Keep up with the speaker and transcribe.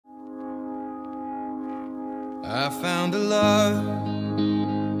I found a love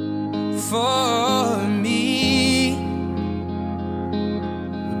for me.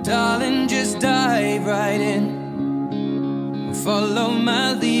 Well, darling, just dive right in, follow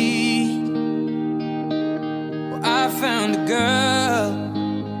my lead. Well, I found a girl,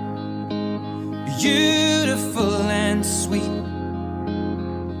 beautiful and sweet.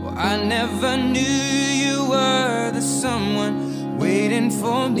 Well, I never knew you were the someone waiting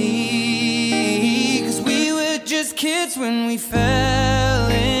for me. 'Cause we were just kids when we fell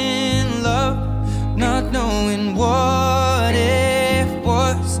in love, not knowing what it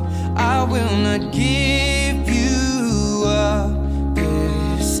was. I will not give you up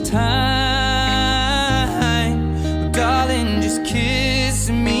this time. Oh, darling, just kiss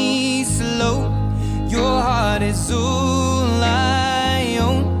me slow. Your heart is all I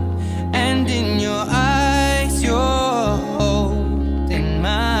own, and in your eyes you're holding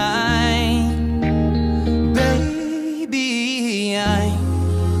mine. Baby, I'm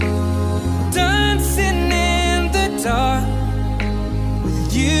dancing in the dark with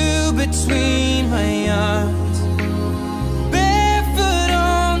you between my arms, barefoot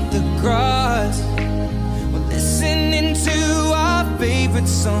on the grass. We're listening to our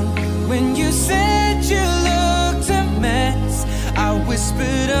favorite song. When you said you looked a mess, I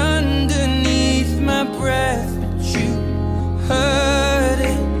whispered underneath my breath, but you heard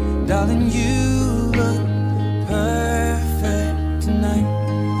it. Darling, you look perfect tonight.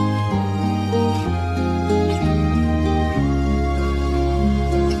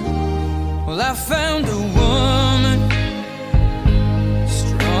 Well, I found a woman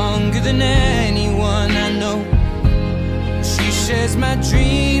stronger than anyone I know. She shares my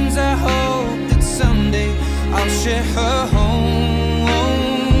dreams. I hope that someday I'll share her home.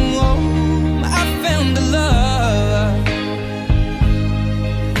 I found a love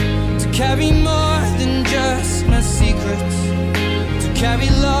to carry more than just my secrets, to carry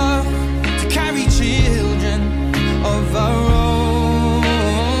love, to carry children of our own.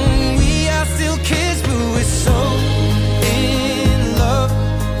 We are still kids, but we're so in love,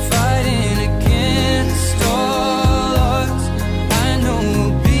 fighting against all odds. I know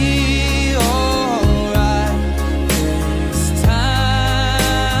we'll be alright this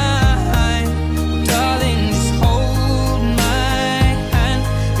time. Darling, just hold my hand,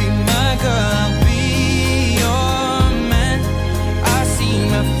 be my girl, I'll be your man. I see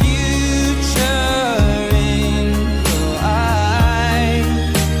my future in your eyes.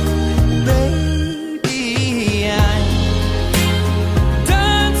 Baby, I'm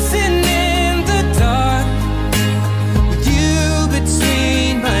dancing in the dark with you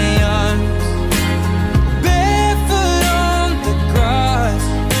between my arms, barefoot on the grass,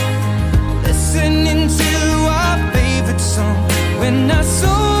 listening to our favorite song. When I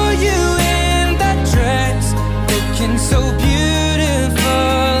saw you in that dress, looking so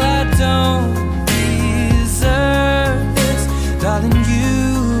beautiful, I don't deserve this. Darling, you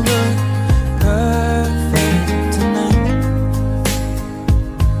look perfect tonight.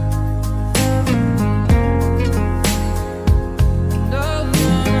 No, no,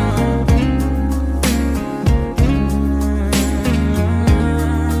 no.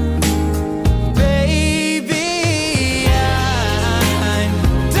 Baby, I'm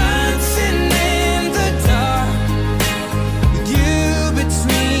dancing in the dark with you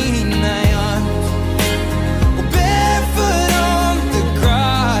between my arms, or barefoot on the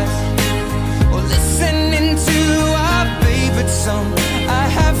grass, or listening to our favorite song. I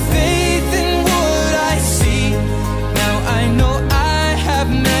have faith in what I see. Now I know I have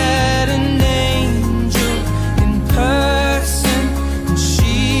met an angel in person, and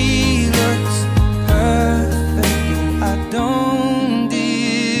she looks perfect. I don't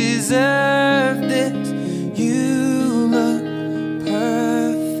deserve this. You look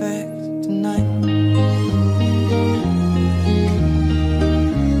perfect tonight.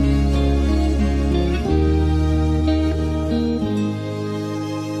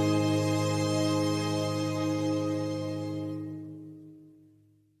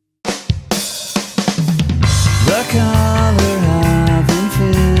 The